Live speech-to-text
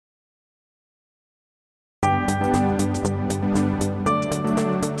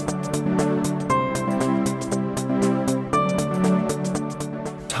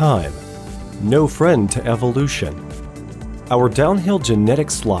time, no friend to evolution. Our downhill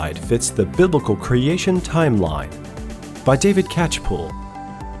genetic slide fits the biblical creation timeline. By David Catchpole.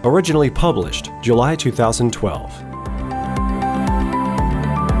 Originally published July 2012.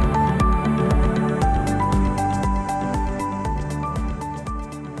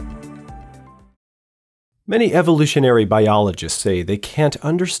 Many evolutionary biologists say they can't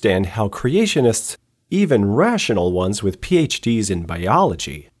understand how creationists, even rational ones with PhDs in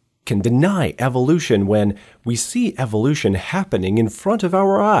biology, can deny evolution when we see evolution happening in front of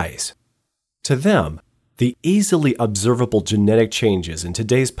our eyes. To them, the easily observable genetic changes in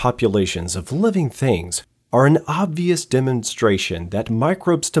today's populations of living things are an obvious demonstration that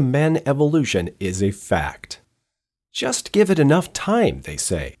microbes to man evolution is a fact. Just give it enough time, they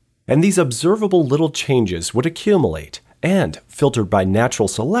say, and these observable little changes would accumulate and, filtered by natural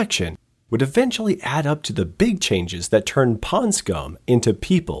selection, would eventually add up to the big changes that turn pond scum into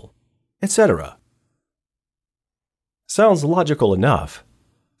people, etc. Sounds logical enough.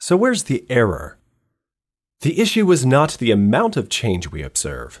 So where's the error? The issue is not the amount of change we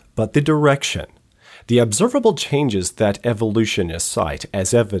observe, but the direction. The observable changes that evolutionists cite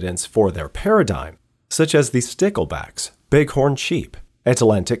as evidence for their paradigm, such as the sticklebacks, bighorn sheep,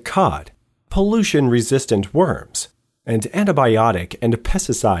 Atlantic cod, pollution-resistant worms, and antibiotic and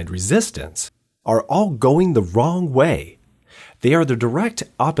pesticide resistance, are all going the wrong way. They are the direct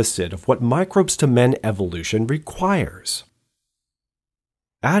opposite of what microbes to men evolution requires.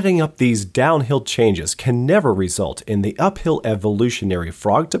 Adding up these downhill changes can never result in the uphill evolutionary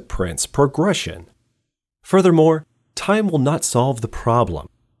frog-to-prince progression. Furthermore, time will not solve the problem.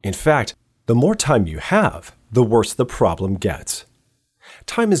 In fact, the more time you have, the worse the problem gets.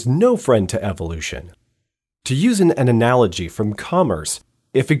 Time is no friend to evolution. To use an analogy from commerce,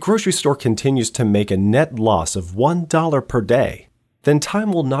 if a grocery store continues to make a net loss of $1 per day, then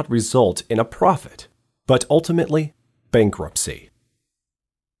time will not result in a profit, but ultimately, bankruptcy.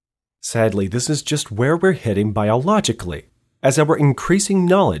 Sadly, this is just where we're heading biologically, as our increasing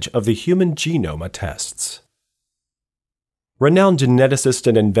knowledge of the human genome attests. Renowned geneticist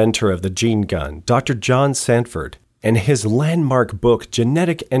and inventor of the gene gun, Dr. John Sanford, and his landmark book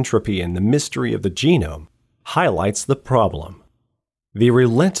Genetic Entropy and the Mystery of the Genome, highlights the problem. The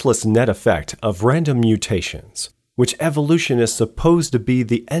relentless net effect of random mutations, which evolutionists suppose to be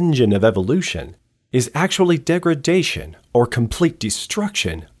the engine of evolution, is actually degradation or complete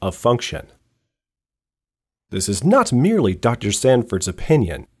destruction of function. This is not merely Dr. Sanford's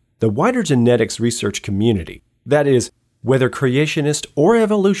opinion. The wider genetics research community, that is, whether creationist or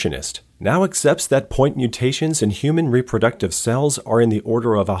evolutionist, now accepts that point mutations in human reproductive cells are in the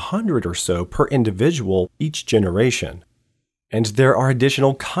order of 100 or so per individual each generation. And there are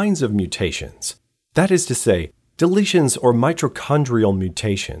additional kinds of mutations, that is to say, deletions or mitochondrial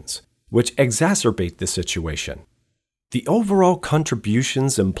mutations, which exacerbate the situation. The overall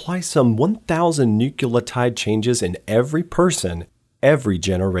contributions imply some 1,000 nucleotide changes in every person, every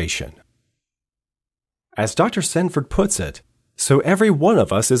generation. As Dr. Sanford puts it, so every one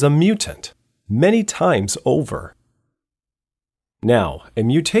of us is a mutant, many times over. Now, a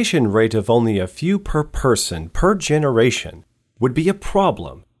mutation rate of only a few per person per generation would be a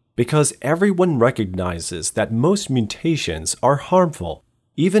problem because everyone recognizes that most mutations are harmful,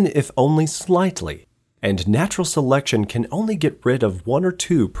 even if only slightly, and natural selection can only get rid of 1 or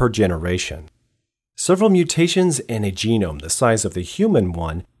 2 per generation. Several mutations in a genome the size of the human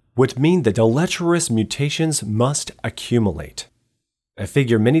one would mean that deleterious mutations must accumulate. A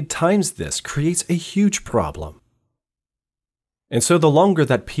figure many times this creates a huge problem. And so the longer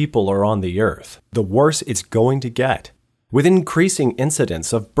that people are on the earth, the worse it's going to get, with increasing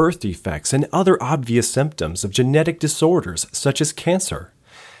incidence of birth defects and other obvious symptoms of genetic disorders such as cancer.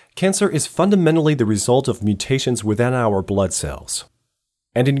 Cancer is fundamentally the result of mutations within our blood cells.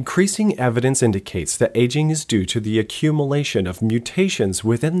 And increasing evidence indicates that aging is due to the accumulation of mutations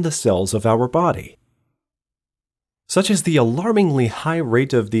within the cells of our body, such as the alarmingly high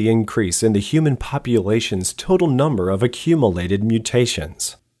rate of the increase in the human population's total number of accumulated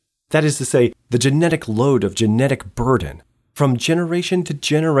mutations. That is to say, the genetic load of genetic burden from generation to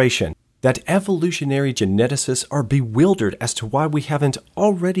generation that evolutionary geneticists are bewildered as to why we haven't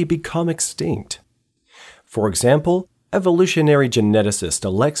already become extinct. For example, evolutionary geneticist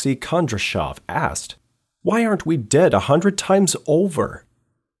Alexei Kondrashov asked, "Why aren't we dead 100 times over?"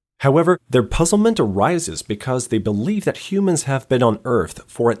 However, their puzzlement arises because they believe that humans have been on Earth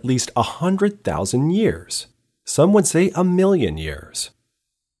for at least 100,000 years. Some would say 1,000,000 years.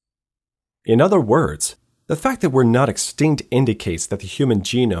 In other words, the fact that we're not extinct indicates that the human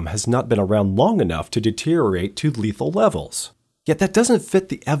genome has not been around long enough to deteriorate to lethal levels. Yet that doesn't fit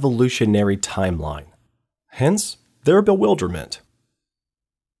the evolutionary timeline. Hence, their bewilderment.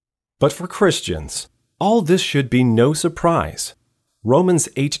 But for Christians, all this should be no surprise. Romans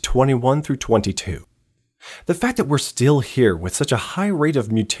 8:21 through 22. The fact that we're still here with such a high rate of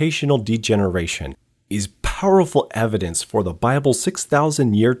mutational degeneration is powerful evidence for the Bible's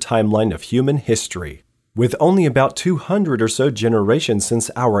 6,000-year timeline of human history, with only about 200 or so generations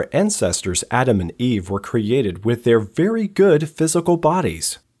since our ancestors Adam and Eve were created with their very good physical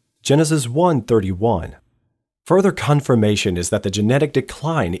bodies. Genesis 1:31. Further confirmation is that the genetic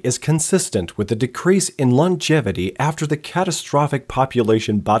decline is consistent with the decrease in longevity after the catastrophic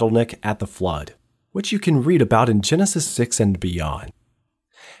population bottleneck at the flood, which you can read about in Genesis 6 and beyond.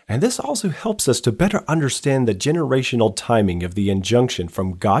 And this also helps us to better understand the generational timing of the injunction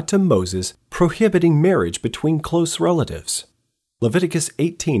from God to Moses prohibiting marriage between close relatives. Leviticus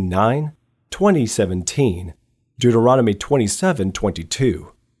 18:9, 20:17, Deuteronomy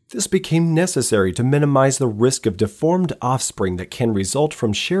 27:22. This became necessary to minimize the risk of deformed offspring that can result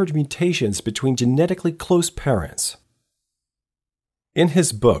from shared mutations between genetically close parents. In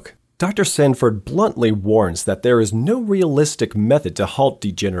his book, Dr. Sanford bluntly warns that there is no realistic method to halt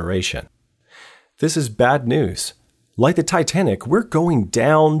degeneration. This is bad news. Like the Titanic, we're going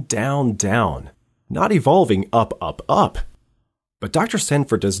down, down, down, not evolving up, up, up. But Dr.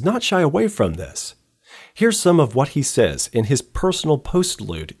 Sanford does not shy away from this. Here's some of what he says in his personal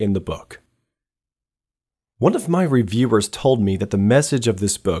postlude in the book. One of my reviewers told me that the message of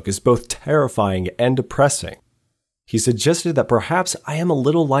this book is both terrifying and depressing. He suggested that perhaps I am a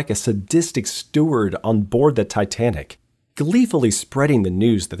little like a sadistic steward on board the Titanic, gleefully spreading the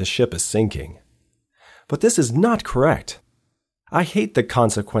news that the ship is sinking. But this is not correct. I hate the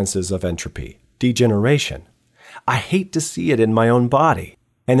consequences of entropy, degeneration. I hate to see it in my own body,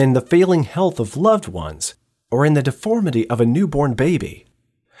 and in the failing health of loved ones, or in the deformity of a newborn baby.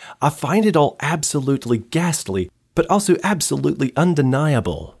 I find it all absolutely ghastly, but also absolutely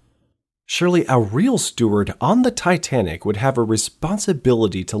undeniable. Surely a real steward on the Titanic would have a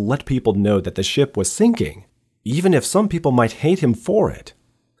responsibility to let people know that the ship was sinking, even if some people might hate him for it.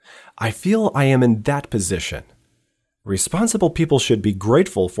 I feel I am in that position. Responsible people should be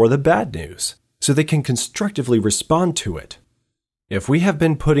grateful for the bad news, so they can constructively respond to it. If we have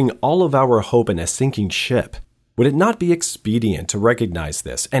been putting all of our hope in a sinking ship, would it not be expedient to recognize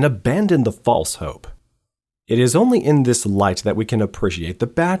this and abandon the false hope? It is only in this light that we can appreciate the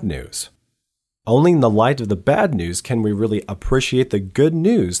bad news. Only in the light of the bad news can we really appreciate the good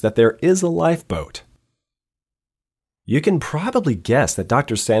news that there is a lifeboat. You can probably guess that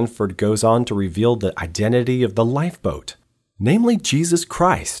Dr. Sanford goes on to reveal the identity of the lifeboat, namely Jesus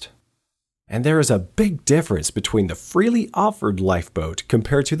Christ. And there is a big difference between the freely offered lifeboat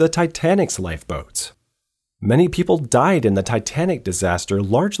compared to the Titanic's lifeboats. Many people died in the Titanic disaster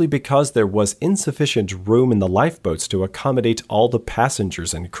largely because there was insufficient room in the lifeboats to accommodate all the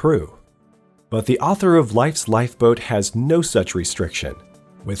passengers and crew. But the author of Life's Lifeboat has no such restriction,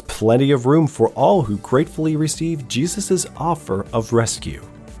 with plenty of room for all who gratefully receive Jesus' offer of rescue.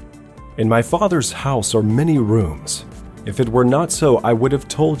 In my Father's house are many rooms. If it were not so, I would have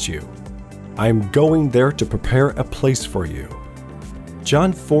told you. I am going there to prepare a place for you.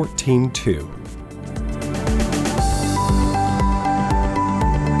 John 14:2.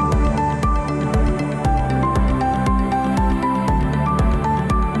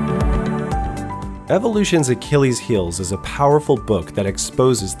 Evolution's Achilles' Heels is a powerful book that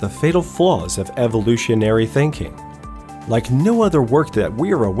exposes the fatal flaws of evolutionary thinking. Like no other work that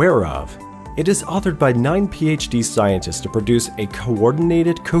we're aware of, it is authored by 9 PhD scientists to produce a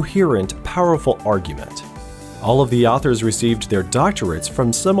coordinated, coherent, powerful argument. All of the authors received their doctorates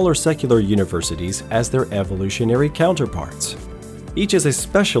from similar secular universities as their evolutionary counterparts. Each is a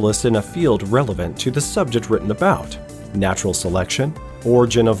specialist in a field relevant to the subject written about: natural selection,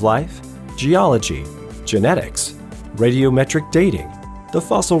 origin of life, geology, genetics, radiometric dating, the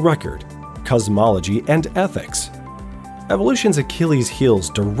fossil record, cosmology, and ethics. Evolution's Achilles' Heels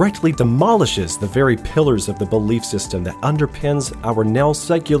directly demolishes the very pillars of the belief system that underpins our now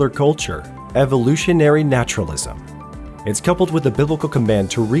secular culture, evolutionary naturalism. It's coupled with the biblical command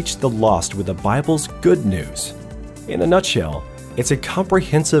to reach the lost with the Bible's good news. In a nutshell, it's a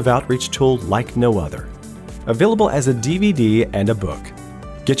comprehensive outreach tool like no other. Available as a DVD and a book.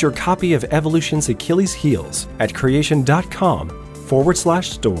 Get your copy of Evolution's Achilles' Heels at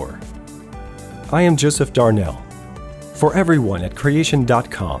creation.com/store. I am Joseph Darnell. For everyone at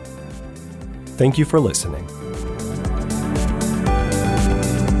creation.com. Thank you for listening.